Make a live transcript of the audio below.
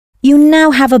You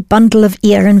now have a bundle of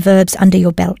Ieren verbs under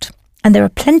your belt, and there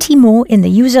are plenty more in the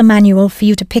user manual for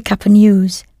you to pick up and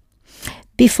use.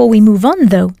 Before we move on,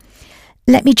 though,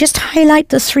 let me just highlight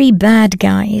the 3 bad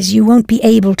guys you won't be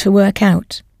able to work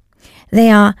out.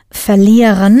 They are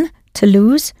verlieren, to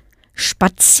lose,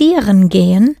 spazieren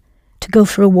gehen, to go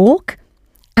for a walk,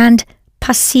 and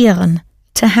passieren,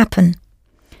 to happen.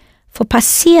 For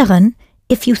passieren,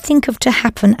 if you think of to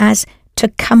happen as to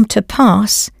come to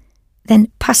pass, then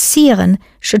passieren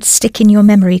should stick in your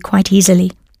memory quite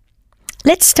easily.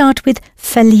 Let's start with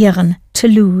verlieren, to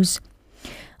lose.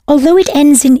 Although it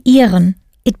ends in ieren,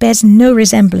 it bears no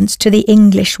resemblance to the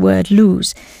English word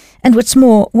lose, and what's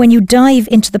more, when you dive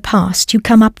into the past, you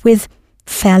come up with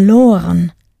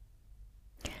verloren.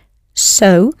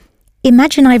 So,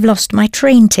 imagine I've lost my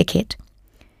train ticket.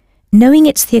 Knowing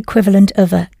it's the equivalent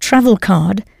of a travel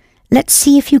card, let's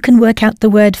see if you can work out the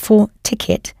word for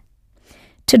ticket.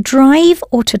 To drive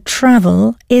or to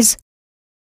travel is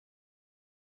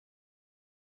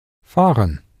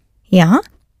fahren. Ja,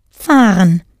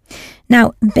 fahren.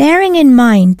 Now, bearing in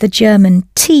mind the German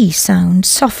T sound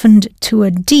softened to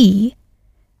a D,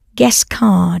 guess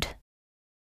card.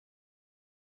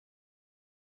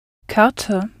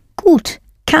 Karte. Gut,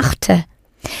 Karte.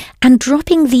 And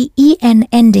dropping the en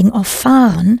ending of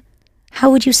fahren,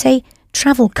 how would you say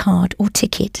travel card or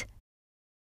ticket?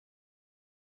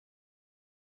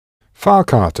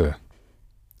 Fahrkarte.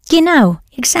 Genau,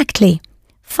 exactly.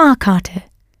 Fahrkarte.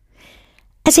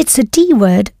 As it's a D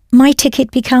word, my ticket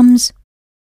becomes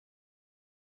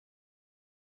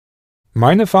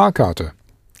Meine Fahrkarte.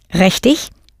 Richtig,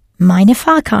 meine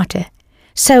Fahrkarte.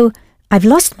 So, I've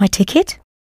lost my ticket.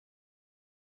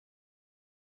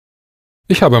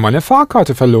 Ich habe meine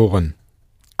Fahrkarte verloren.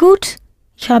 Gut,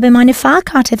 ich habe meine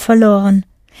Fahrkarte verloren.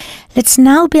 Let's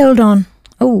now build on,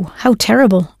 oh, how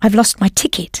terrible, I've lost my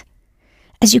ticket.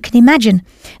 As you can imagine,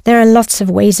 there are lots of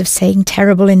ways of saying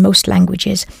terrible in most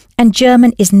languages, and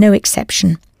German is no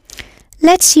exception.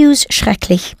 Let's use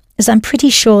schrecklich, as I'm pretty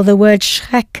sure the word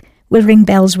Schreck will ring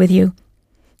bells with you.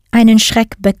 Einen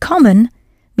Schreck bekommen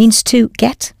means to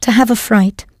get, to have a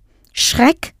fright.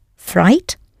 Schreck,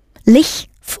 fright. Lich,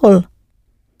 full.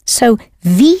 So,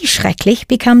 wie schrecklich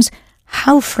becomes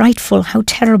how frightful, how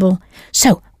terrible.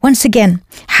 So, once again,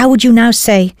 how would you now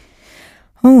say,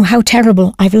 oh, how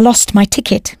terrible, I've lost my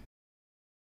ticket?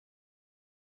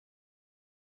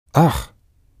 Ach,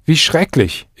 wie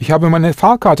schrecklich. Ich habe meine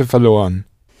Fahrkarte verloren.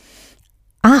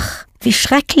 Ach, wie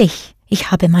schrecklich.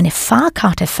 Ich habe meine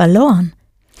Fahrkarte verloren.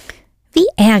 Wie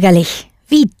ärgerlich,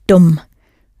 wie dumm.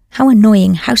 How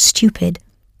annoying, how stupid.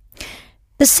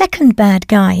 The second bad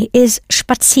guy is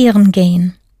spazieren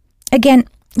gehen. Again,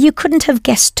 you couldn't have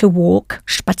guessed to walk,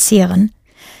 spazieren,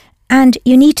 and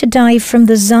you need to dive from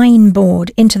the sein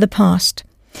board into the past,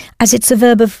 as it's a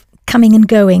verb of coming and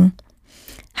going.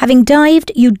 Having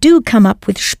dived, you do come up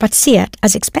with spaziert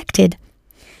as expected.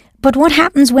 But what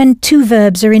happens when 2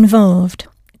 verbs are involved?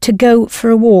 To go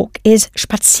for a walk is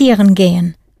spazieren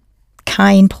gehen.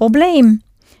 Kein Problem.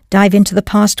 Dive into the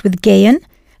past with gehen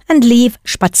and leave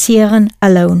spazieren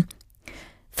alone.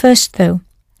 First though,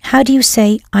 how do you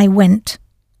say I went?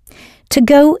 To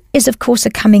go is of course a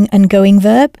coming and going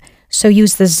verb, so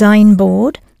use the sein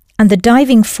board, and the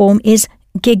diving form is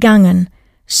gegangen.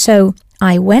 So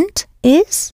I went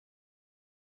is?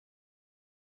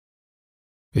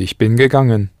 Ich bin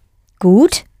gegangen.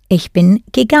 Gut, ich bin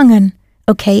gegangen.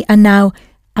 Okay, and now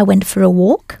I went for a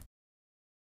walk.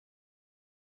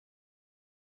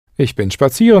 Ich bin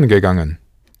spazieren gegangen.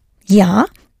 Ja,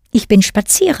 ich bin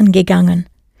spazieren gegangen.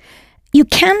 You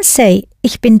can say,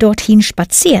 ich bin dorthin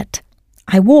spaziert.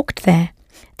 I walked there.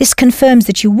 This confirms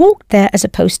that you walked there as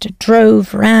opposed to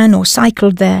drove, ran or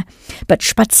cycled there. But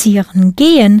spazieren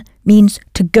gehen means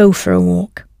to go for a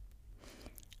walk.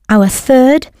 Our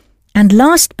third and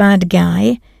last bad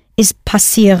guy is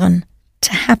passieren,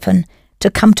 to happen, to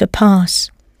come to pass.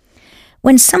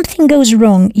 When something goes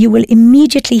wrong, you will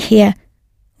immediately hear,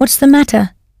 what's the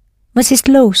matter? Was ist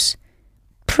los?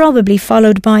 Probably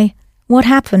followed by, what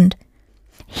happened?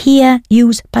 Here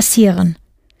use passieren.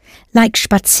 Like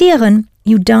spazieren,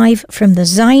 you dive from the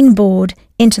sein board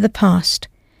into the past.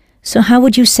 So how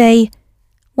would you say,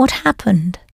 what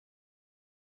happened?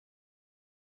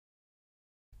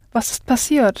 Was ist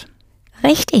passiert?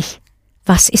 Richtig.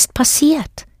 Was ist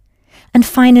passiert? And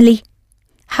finally,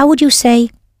 how would you say,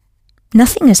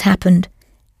 nothing has happened.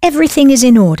 Everything is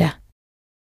in order.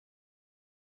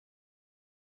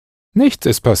 Nichts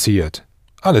ist passiert.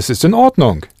 Alles ist in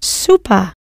Ordnung.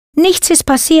 Super. Nichts ist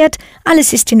passiert.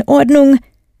 Alles ist in Ordnung.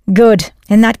 Good.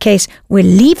 In that case, we'll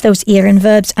leave those ieren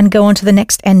verbs and go on to the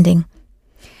next ending.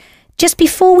 Just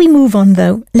before we move on,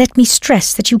 though, let me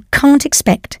stress that you can't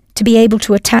expect to be able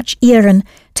to attach ieren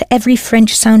to every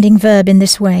French-sounding verb in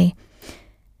this way.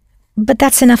 But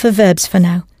that's enough of verbs for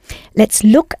now. Let's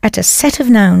look at a set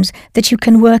of nouns that you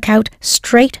can work out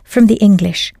straight from the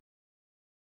English.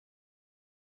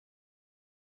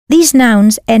 These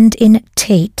nouns end in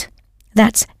tate.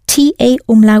 That's T-A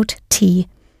umlaut T.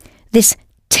 This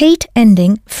tate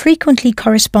ending frequently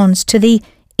corresponds to the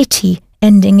ity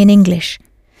ending in English,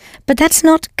 but that's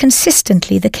not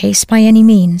consistently the case by any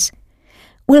means.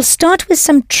 We'll start with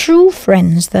some true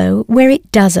friends, though, where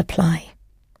it does apply.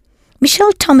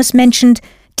 Michel Thomas mentioned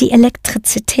die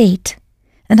Elektrizität,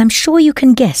 and I'm sure you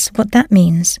can guess what that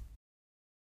means.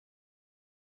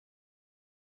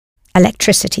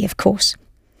 Electricity, of course.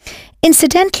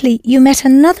 Incidentally, you met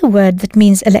another word that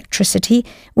means electricity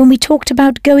when we talked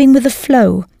about going with the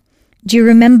flow. Do you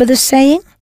remember the saying?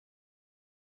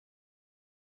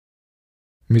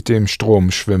 Mit dem Strom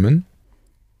schwimmen.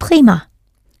 Prima.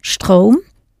 Strom,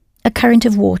 a current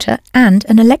of water, and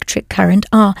an electric current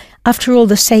are, after all,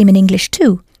 the same in English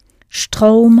too.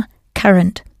 Strom,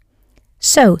 current.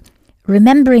 So,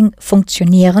 remembering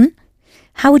funktionieren,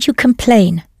 how would you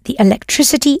complain? The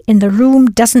electricity in the room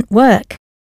doesn't work.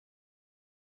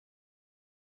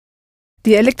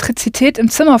 Die Elektrizität im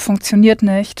Zimmer funktioniert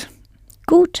nicht.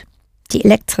 Gut, die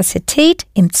Elektrizität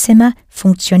im Zimmer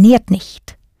funktioniert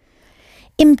nicht.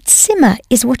 Im Zimmer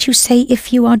is what you say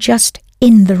if you are just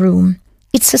in the room.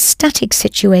 It's a static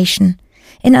situation.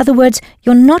 In other words,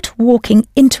 you're not walking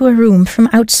into a room from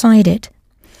outside it.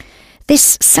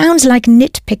 This sounds like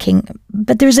nitpicking,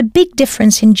 but there is a big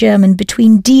difference in German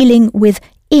between dealing with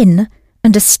in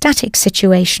and a static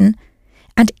situation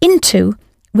and into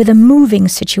with a moving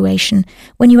situation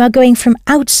when you are going from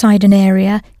outside an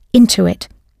area into it.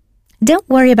 Don't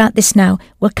worry about this now,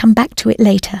 we'll come back to it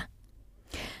later.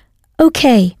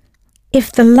 Okay,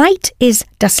 if the light is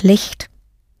das Licht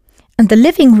and the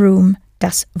living room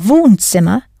das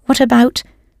Wohnzimmer, what about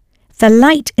the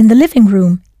light in the living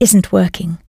room isn't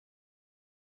working?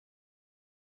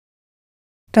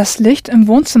 Das Licht im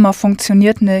Wohnzimmer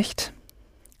funktioniert nicht.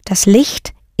 Das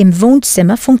Licht im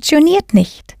Wohnzimmer funktioniert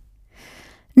nicht.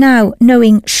 Now,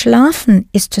 knowing schlafen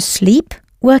is to sleep,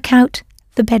 work out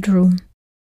the bedroom.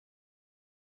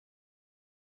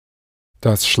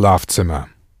 Das Schlafzimmer.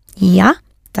 Ja,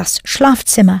 das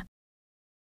Schlafzimmer.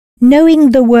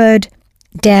 Knowing the word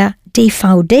der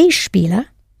DVD-Spieler,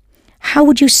 how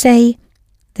would you say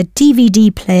the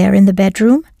DVD player in the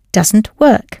bedroom doesn't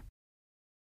work?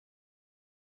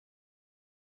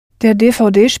 Der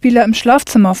DVD-Spieler im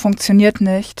Schlafzimmer funktioniert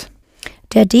nicht.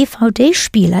 Der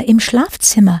DVD-Spieler im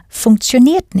Schlafzimmer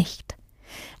funktioniert nicht.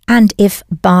 And if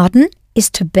baden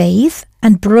is to bathe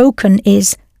and broken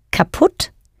is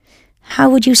kaputt, how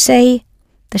would you say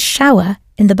the shower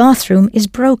in the bathroom is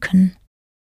broken?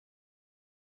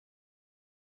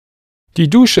 Die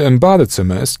Dusche im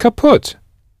Badezimmer ist kaputt.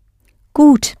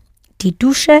 Gut, die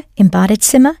Dusche im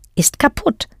Badezimmer ist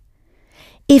kaputt.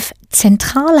 If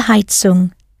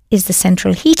Zentralheizung is the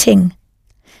central heating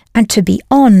and to be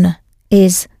on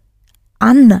is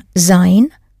an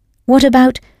sein, what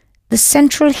about the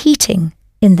central heating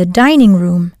in the dining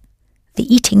room, the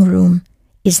eating room,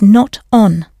 is not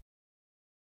on?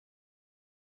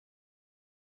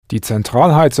 Die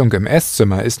Zentralheizung im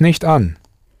Esszimmer ist nicht an.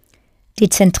 Die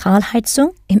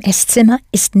Zentralheizung im Esszimmer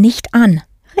ist nicht an.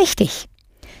 Richtig.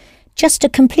 Just to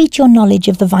complete your knowledge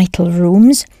of the vital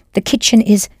rooms, the kitchen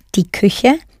is die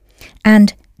Küche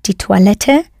and die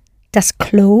Toilette, das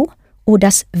Klo or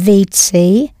das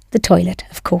WC, the toilet,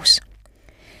 of course.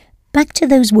 Back to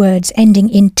those words ending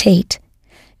in tate.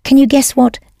 Can you guess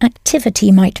what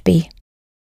activity might be?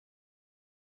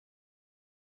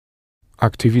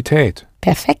 Aktivität.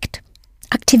 Perfekt.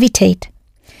 Aktivität.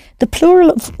 The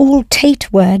plural of all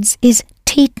tate words is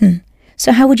taten.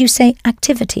 So how would you say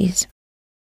activities?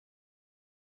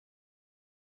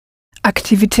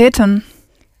 Aktivitäten.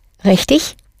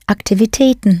 Richtig,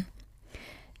 Aktivitäten.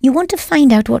 You want to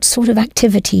find out what sort of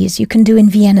activities you can do in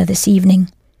Vienna this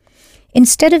evening.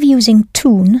 Instead of using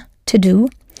tun, to do,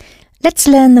 let's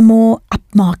learn the more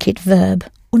upmarket verb,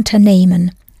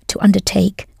 unternehmen, to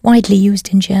undertake, widely used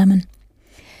in German.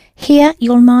 Here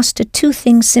you'll master two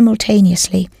things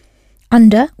simultaneously.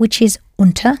 Under, which is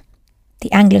unter,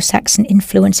 the Anglo-Saxon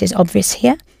influence is obvious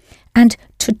here, and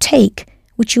to take,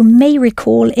 which you may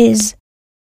recall is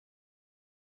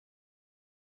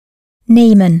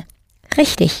nehmen.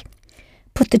 Richtig.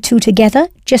 Put the two together,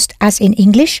 just as in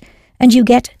English, and you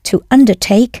get to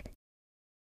undertake,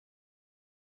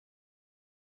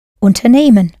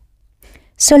 unternehmen.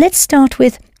 So let's start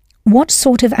with what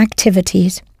sort of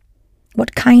activities?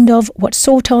 what kind of, what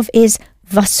sort of is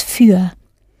was für,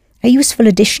 a useful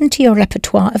addition to your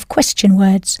repertoire of question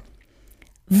words.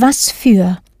 Was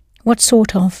für, what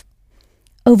sort of.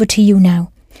 Over to you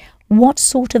now. What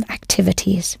sort of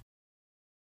activities?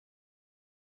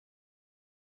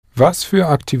 Was für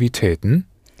Aktivitäten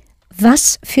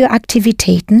Was für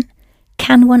Aktivitäten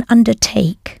can one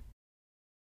undertake?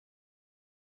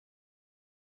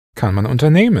 kann man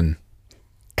unternehmen?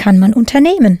 Kann man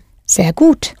unternehmen. Sehr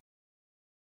gut.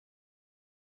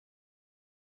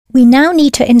 We now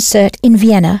need to insert in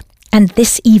Vienna and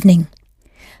this evening.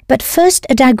 But first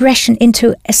a digression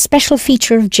into a special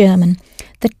feature of German,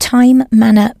 the time,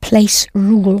 manner, place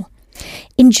rule.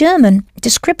 In German,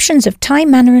 descriptions of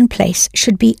time, manner and place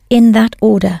should be in that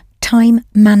order: time,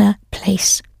 manner,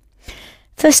 place.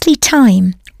 Firstly,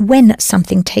 time, when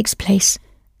something takes place.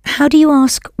 How do you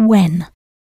ask when?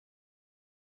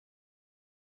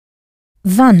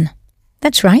 Wann.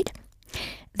 That's right.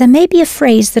 There may be a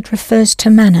phrase that refers to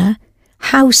manner,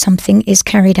 how something is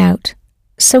carried out.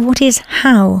 So what is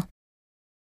how?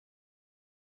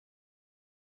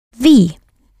 Wie.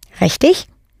 Richtig.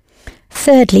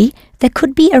 Thirdly, there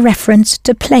could be a reference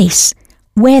to place,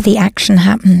 where the action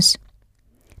happens.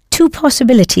 Two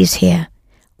possibilities here: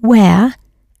 where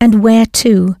and where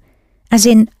to, as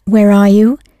in where are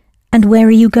you and where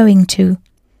are you going to.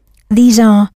 These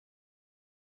are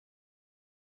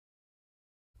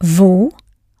wo,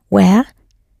 where,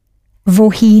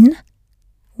 wohin,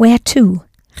 where to.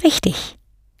 Richtig.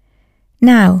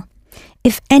 Now,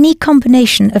 if any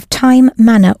combination of time,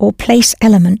 manner or place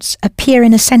elements appear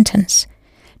in a sentence,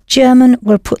 German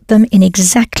will put them in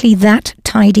exactly that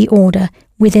tidy order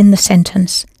within the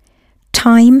sentence: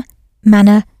 time,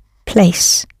 manner,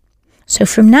 place. So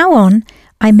from now on,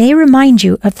 I may remind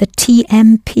you of the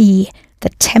TMP, the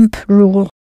temp rule,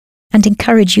 and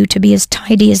encourage you to be as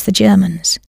tidy as the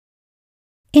Germans.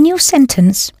 In your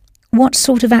sentence, what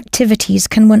sort of activities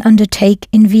can one undertake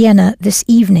in Vienna this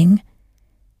evening?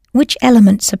 Which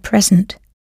elements are present?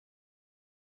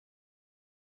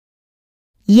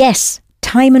 Yes,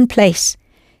 time and place.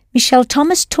 Michel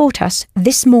Thomas taught us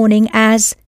this morning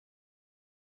as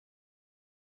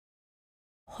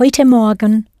heute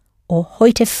Morgen or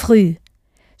heute früh.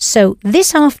 So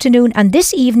this afternoon and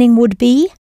this evening would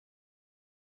be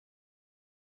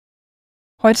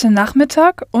Heute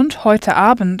Nachmittag und heute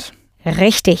Abend.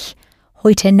 richtig,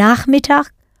 heute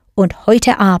Nachmittag und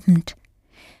heute Abend.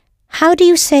 How do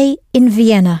you say in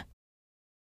Vienna?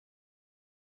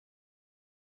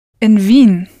 In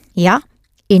Wien. Ja,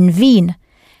 in Wien.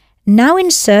 Now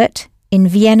insert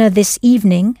in Vienna this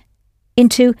evening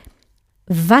into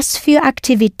was für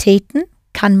Aktivitäten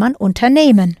kann man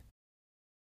unternehmen?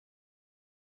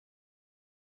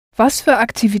 Was für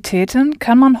Aktivitäten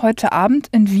kann man heute Abend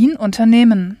in Wien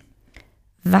unternehmen?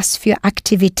 Was für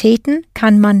Aktivitäten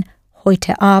kann man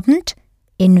heute Abend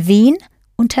in Wien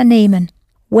unternehmen?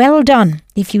 Well done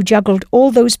if you juggled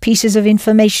all those pieces of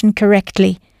information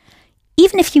correctly.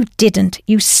 Even if you didn't,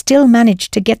 you still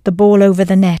managed to get the ball over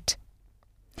the net.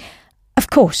 Of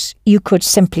course, you could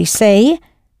simply say,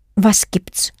 was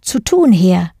gibt's zu tun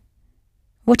hier?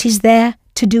 What is there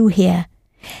to do here?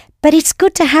 But it's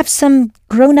good to have some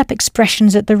grown-up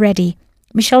expressions at the ready.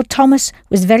 Michel Thomas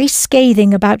was very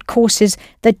scathing about courses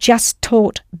that just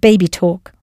taught baby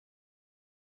talk.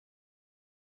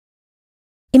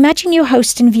 Imagine your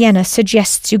host in Vienna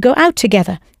suggests you go out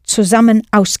together, zusammen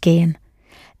ausgehen.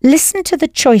 Listen to the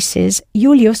choices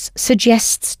Julius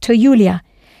suggests to Julia.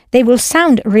 They will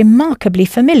sound remarkably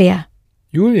familiar.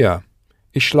 Julia,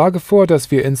 ich schlage vor,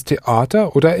 dass wir ins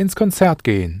Theater oder ins Konzert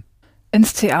gehen.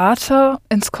 Ins Theater?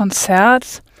 Ins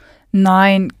Konzert?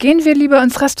 Nein, gehen wir lieber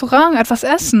ins Restaurant etwas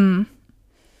essen.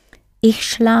 Ich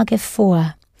schlage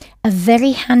vor. A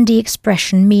very handy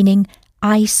expression meaning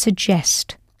I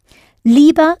suggest.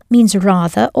 Lieber means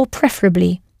rather or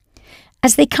preferably.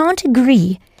 As they can't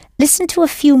agree, listen to a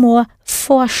few more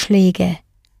Vorschläge,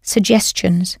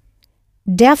 suggestions.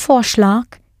 Der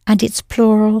Vorschlag and its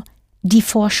plural, die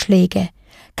Vorschläge,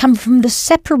 come from the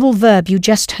separable verb you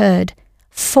just heard,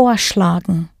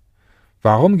 vorschlagen.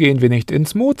 Warum gehen wir nicht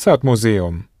ins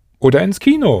Mozart-Museum oder ins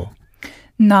Kino?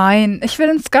 Nein, ich will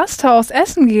ins Gasthaus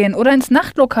essen gehen oder ins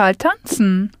Nachtlokal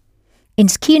tanzen.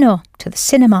 Ins Kino, to the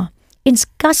cinema. Ins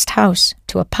Gasthaus,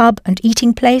 to a pub and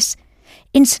eating place.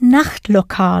 Ins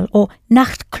Nachtlokal or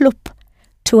Nachtclub,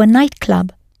 to a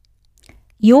nightclub.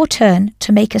 Your turn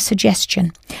to make a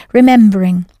suggestion.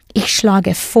 Remembering, ich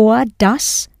schlage vor,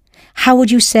 dass. How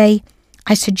would you say,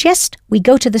 I suggest we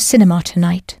go to the cinema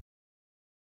tonight?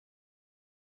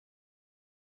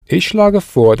 Ich schlage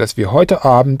vor, dass wir heute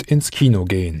Abend ins Kino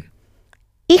gehen.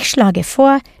 Ich schlage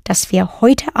vor, dass wir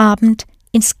heute Abend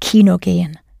ins Kino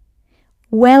gehen.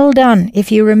 Well done if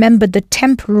you remembered the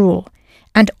temp rule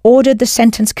and ordered the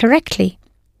sentence correctly.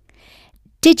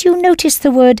 Did you notice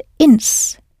the word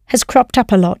ins has cropped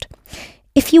up a lot?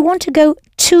 If you want to go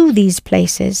to these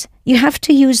places, you have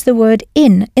to use the word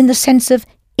in the sense of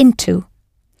into.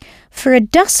 For a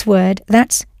das word,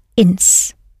 that's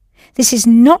ins. This is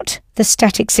not the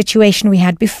static situation we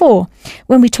had before,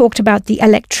 when we talked about the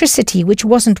electricity which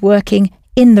wasn't working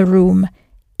in the room,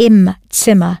 im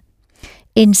Zimmer.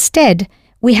 Instead,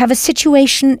 we have a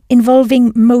situation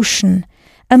involving motion,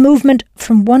 a movement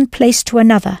from one place to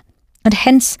another, and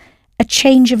hence a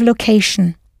change of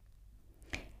location.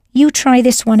 You try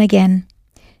this one again.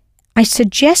 I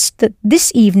suggest that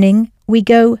this evening we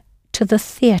go to the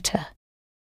theatre.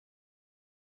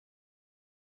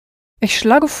 Ich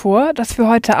schlage vor, dass wir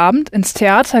heute Abend ins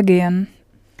Theater gehen.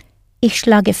 Ich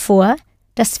schlage vor,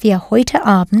 dass wir heute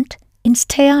Abend ins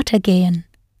Theater gehen.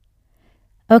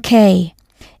 Okay,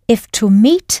 if to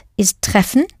meet is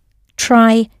treffen,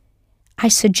 try I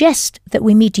suggest that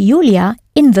we meet Julia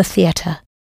in the theatre.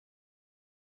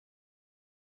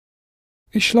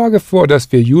 Ich schlage vor,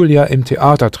 dass wir Julia im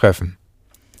Theater treffen.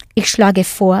 Ich schlage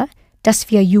vor, dass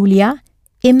wir Julia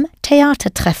im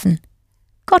Theater treffen.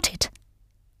 Got it.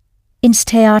 Ins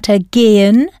Theater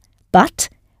gehen, but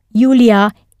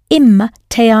Julia im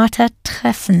Theater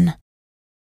treffen.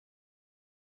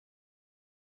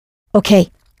 Okay,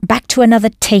 back to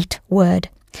another Tate word.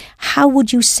 How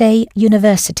would you say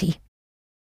university?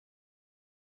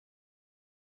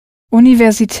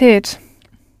 Universität.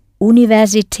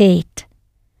 Universität.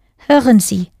 Hören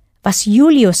Sie, was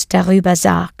Julius darüber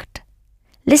sagt.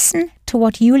 Listen to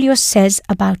what Julius says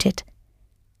about it.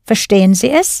 Verstehen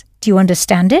Sie es? Do you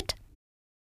understand it?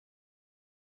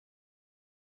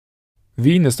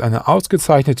 Wien ist eine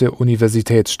ausgezeichnete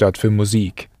Universitätsstadt für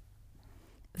Musik.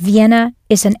 Vienna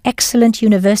is an excellent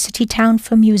university town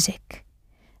for music.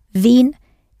 Wien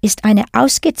ist eine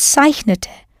ausgezeichnete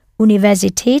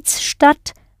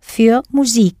Universitätsstadt für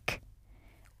Musik.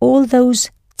 All those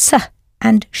z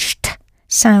and st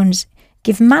sounds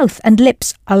give mouth and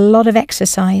lips a lot of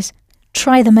exercise.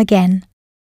 Try them again.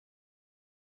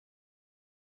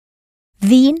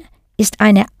 Wien ist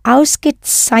eine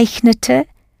ausgezeichnete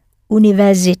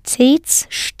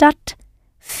Universitätsstadt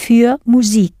für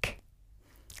Musik.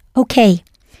 Okay,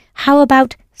 how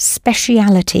about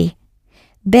speciality?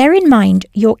 Bear in mind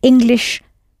your English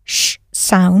sh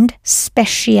sound,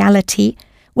 speciality,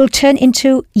 will turn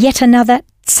into yet another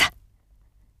z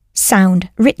sound,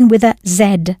 written with a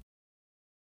Z.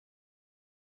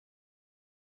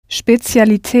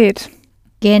 Spezialität.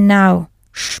 Genau,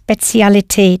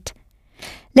 Spezialität.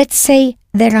 Let's say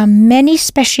there are many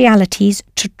specialities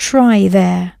to try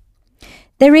there.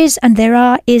 There is and there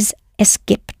are is es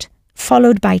gibt,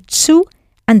 followed by zu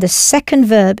and the second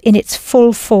verb in its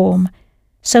full form.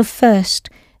 So first,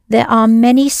 there are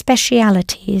many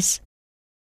specialities.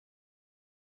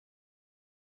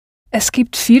 Es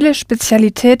gibt viele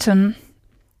Spezialitäten.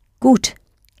 Gut,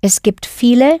 es gibt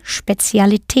viele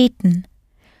Spezialitäten.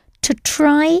 To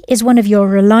try is one of your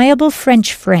reliable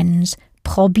French friends,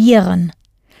 probieren.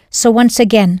 So once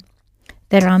again,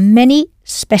 there are many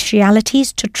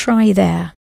specialities to try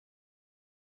there.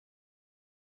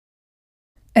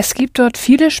 Es gibt dort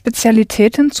viele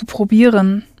Spezialitäten zu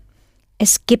probieren.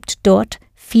 Es gibt dort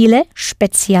viele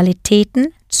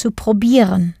Spezialitäten zu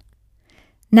probieren.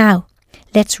 Now,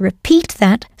 let's repeat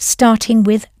that starting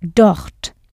with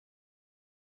dort.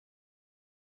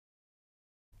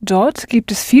 Dort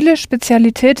gibt es viele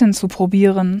Spezialitäten zu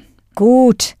probieren.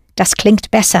 Gut, das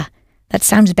klingt besser. That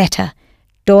sounds better.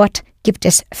 Dort gibt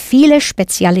es viele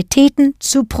Spezialitäten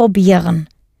zu probieren.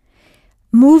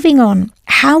 Moving on,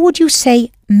 how would you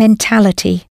say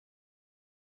mentality?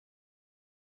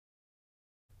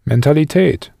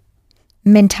 Mentalität.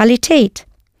 Mentalität.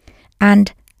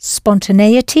 And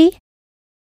spontaneity?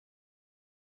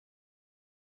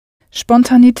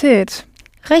 Spontanität.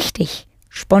 Richtig,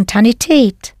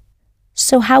 Spontanität.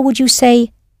 So how would you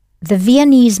say the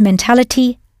Viennese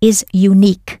mentality is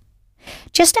unique?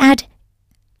 Just add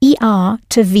er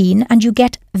to Wien and you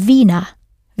get Wiener,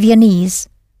 Viennese.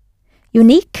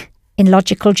 Unique, in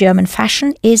logical German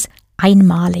fashion, is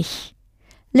einmalig.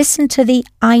 Listen to the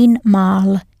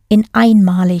einmal in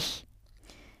einmalig.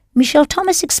 Michel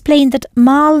Thomas explained that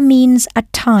mal means a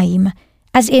time,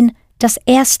 as in das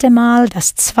erste Mal,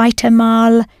 das zweite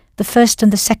Mal, the first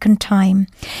and the second time.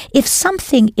 If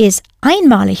something is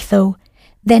einmalig, though,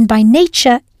 then by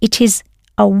nature it is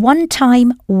a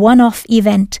one-time, one-off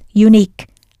event, unique,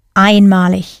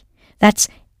 einmalig. That's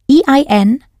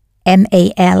E-I-N-M-A-L-I-G.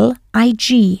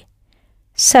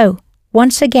 So,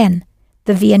 once again,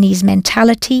 the Viennese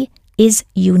mentality is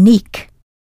unique.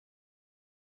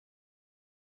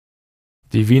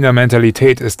 Die Wiener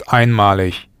Mentalität ist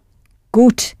einmalig.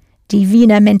 Gut, die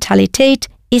Wiener Mentalität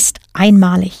ist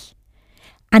einmalig.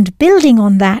 And building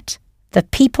on that, the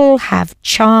people have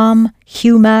charm,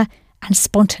 humour and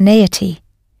spontaneity.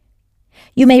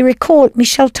 You may recall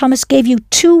Michel Thomas gave you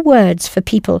 2 words for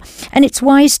people, and it's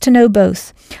wise to know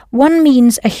both. One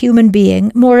means a human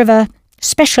being, more of a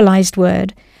specialised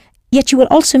word, yet you will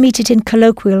also meet it in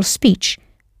colloquial speech.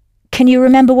 Can you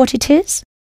remember what it is?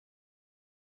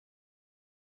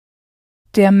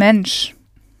 Der Mensch.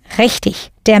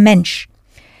 Richtig, der Mensch.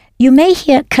 You may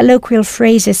hear colloquial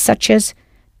phrases such as,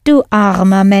 du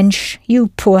armer Mensch, you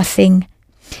poor thing.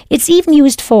 It's even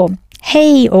used for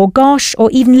hey or gosh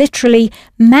or even literally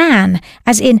man,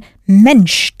 as in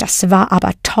Mensch, das war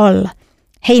aber toll.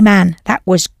 Hey man, that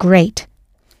was great.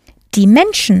 Die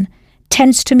Menschen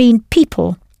tends to mean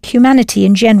people, humanity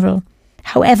in general.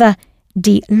 However,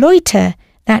 die Leute,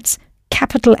 that's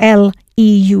capital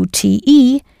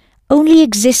L-E-U-T-E, only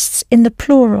exists in the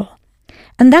plural.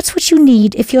 And that's what you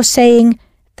need if you're saying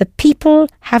the people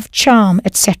have charm,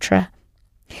 etc.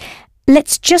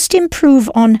 Let's just improve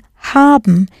on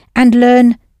haben and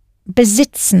learn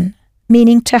besitzen,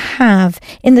 meaning to have,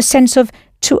 in the sense of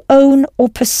to own or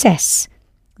possess.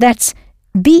 That's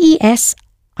B-E-S-I-T-Z-E-N,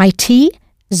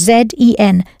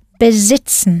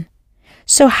 besitzen.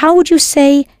 So how would you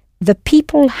say the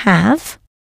people have?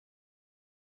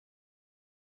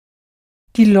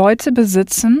 Die Leute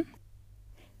besitzen.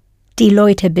 Die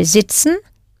Leute besitzen.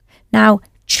 Now,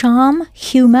 charm,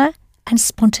 humour and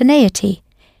spontaneity.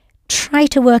 Try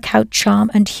to work out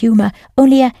charm and humour.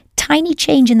 Only a tiny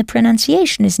change in the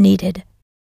pronunciation is needed.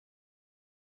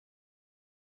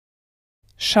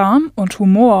 Charme und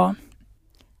Humor.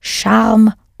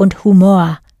 Charme und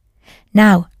Humor.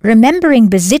 Now, remembering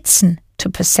besitzen, to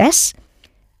possess,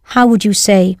 how would you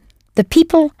say the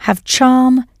people have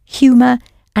charm, humour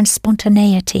and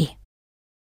spontaneity?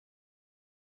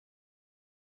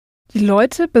 Die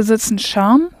Leute besitzen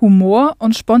Charme, Humor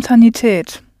und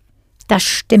Spontanität. Das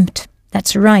stimmt.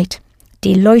 That's right.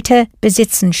 Die Leute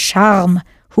besitzen Charme,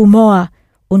 Humor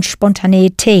und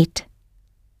Spontaneität.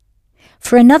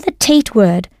 For another Tate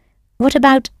word, what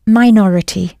about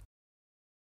minority?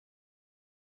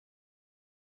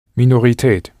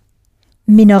 Minorität.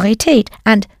 Minorität.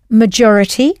 And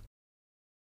majority?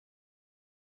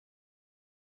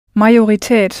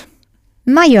 Majorität.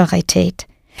 Majorität.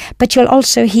 But you'll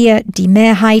also hear die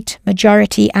Mehrheit,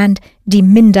 majority, and die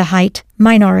Minderheit,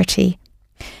 minority.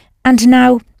 And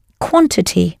now,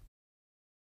 quantity.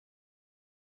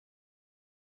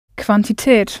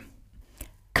 Quantität.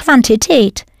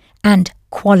 Quantität. And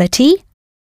quality.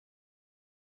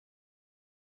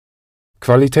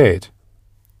 Qualität.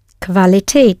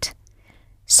 Qualität.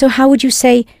 So how would you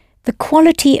say the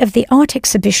quality of the art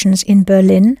exhibitions in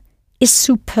Berlin is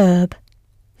superb?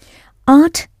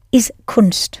 Art is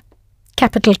Kunst.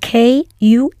 Capital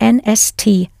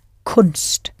K-U-N-S-T.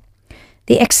 Kunst.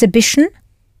 The exhibition,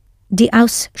 die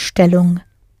Ausstellung.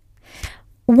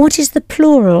 What is the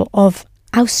plural of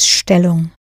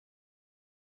Ausstellung?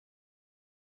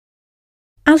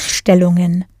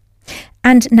 Ausstellungen.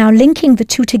 And now linking the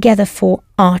two together for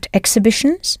art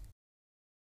exhibitions.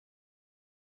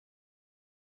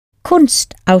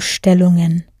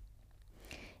 Kunstausstellungen.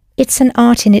 It's an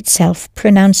art in itself,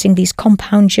 pronouncing these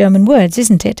compound German words,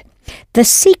 isn't it? The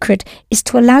secret is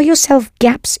to allow yourself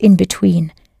gaps in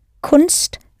between.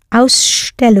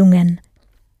 Kunstausstellungen.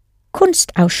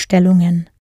 Kunstausstellungen.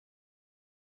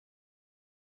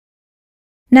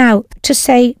 Now, to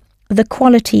say the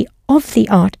quality of the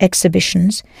art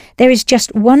exhibitions, there is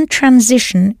just one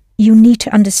transition you need to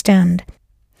understand.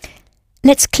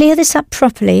 Let's clear this up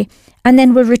properly, and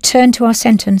then we'll return to our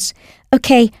sentence.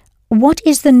 Okay, what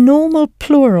is the normal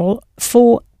plural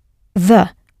for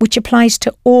the, which applies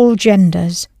to all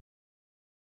genders?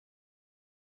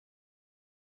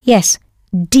 Yes,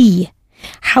 die.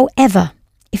 However,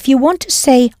 if you want to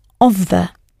say of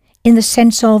the, in the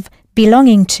sense of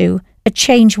belonging to, a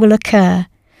change will occur.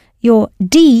 Your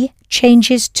die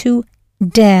changes to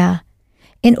der,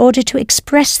 in order to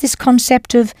express this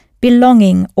concept of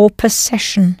belonging or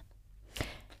possession.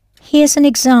 Here's an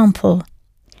example.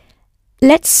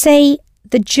 Let's say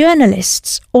the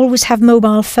journalists always have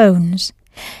mobile phones.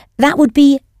 That would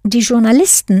be, die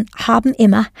Journalisten haben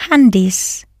immer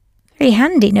Handys. Very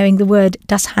handy knowing the word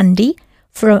das Handy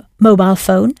for a mobile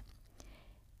phone.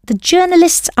 The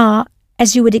journalists are,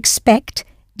 as you would expect,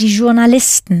 die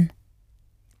Journalisten.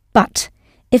 But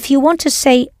if you want to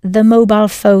say the mobile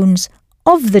phones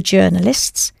of the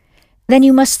journalists, then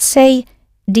you must say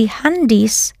die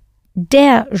Handys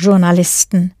der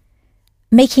Journalisten,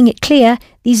 making it clear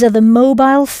these are the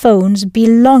mobile phones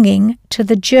belonging to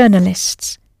the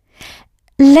journalists.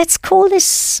 Let's call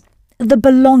this the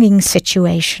belonging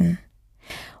situation.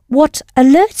 What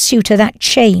alerts you to that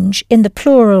change in the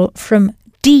plural from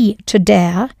die to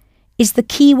der is the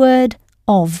keyword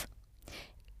of.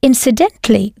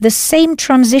 Incidentally, the same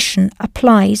transition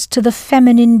applies to the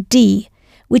feminine die,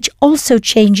 which also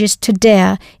changes to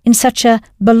der in such a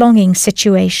belonging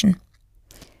situation.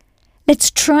 Let's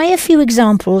try a few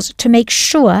examples to make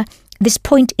sure this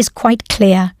point is quite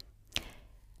clear.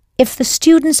 If the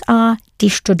students are die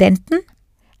Studenten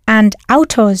and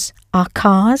Autos are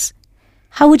cars,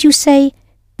 how would you say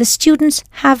the students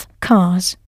have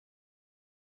cars?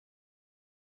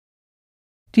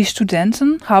 Die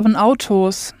Studenten haben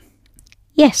Autos.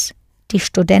 Yes, die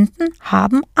Studenten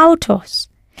haben Autos.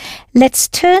 Let's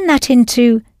turn that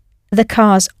into the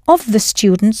cars of the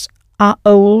students are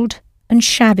old and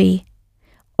shabby.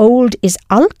 Old is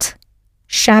alt,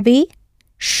 shabby,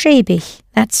 schäbig.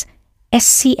 That's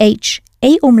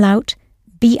S-C-H-A umlaut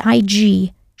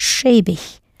B-I-G,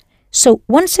 schäbig. So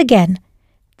once again,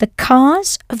 the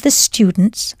cars of the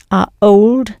students are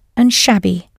old and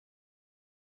shabby.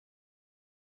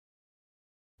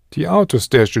 Die Autos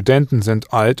der Studenten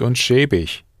sind alt und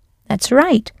schäbig. That's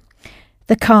right.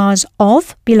 The cars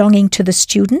of belonging to the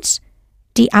students,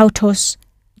 die Autos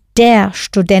der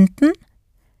Studenten,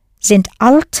 sind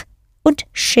alt und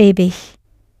schäbig.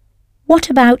 What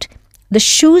about the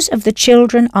shoes of the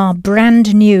children are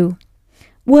brand new?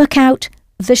 Work out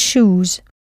the shoes.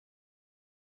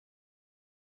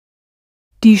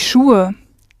 Die Schuhe.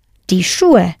 Die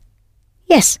Schuhe.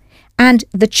 Yes. And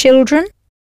the children?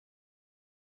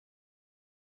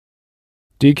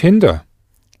 Die Kinder.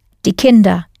 Die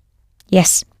Kinder.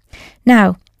 Yes.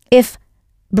 Now, if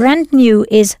brand new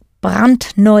is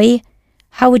brandneu,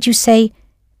 how would you say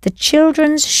the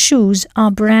children's shoes are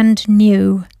brand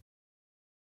new?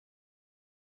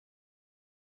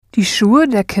 Die Schuhe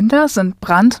der Kinder sind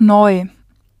brandneu.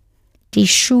 Die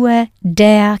Schuhe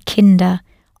der Kinder,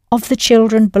 of the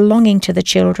children belonging to the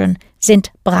children,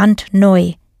 sind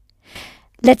brandneu.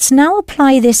 Let's now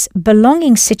apply this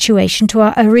belonging situation to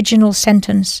our original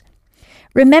sentence.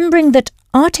 Remembering that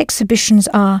art exhibitions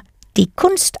are die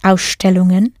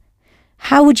Kunstausstellungen,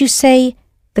 how would you say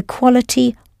the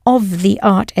quality of the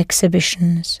art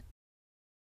exhibitions?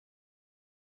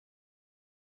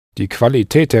 Die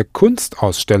Qualität der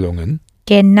Kunstausstellungen.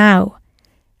 Genau,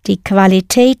 die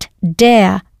Qualität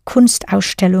der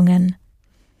Kunstausstellungen.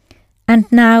 And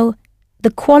now, the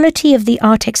quality of the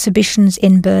art exhibitions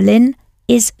in Berlin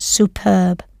is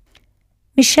superb.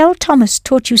 Michelle Thomas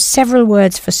taught you several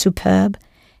words for superb.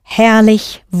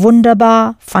 Herrlich,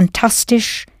 wunderbar,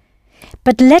 fantastisch.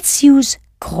 But let's use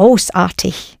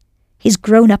großartig, his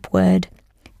grown-up word.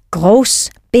 Groß,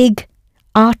 big,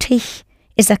 artig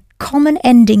is a common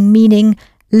ending meaning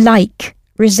like,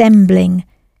 resembling.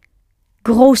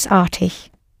 Großartig,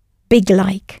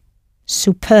 big-like,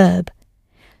 superb.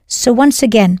 So once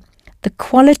again, the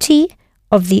quality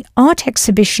of the art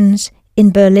exhibitions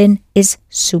in Berlin is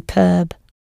superb.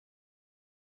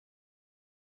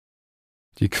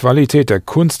 Die Qualität der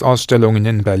Kunstausstellungen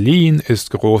in Berlin ist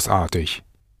großartig.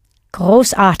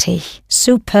 Großartig,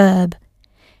 superb.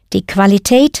 Die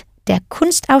Qualität der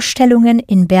Kunstausstellungen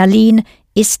in Berlin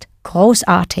ist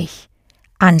großartig.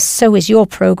 And so is your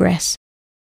progress.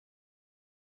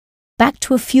 Back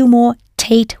to a few more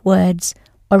Tate words.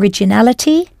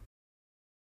 Originality.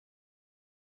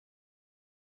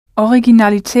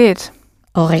 Originalität.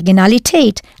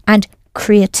 Originalität. And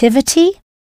creativity.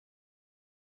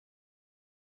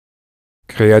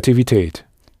 Kreativität.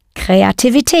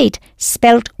 Kreativität,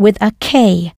 spelt with a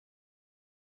K.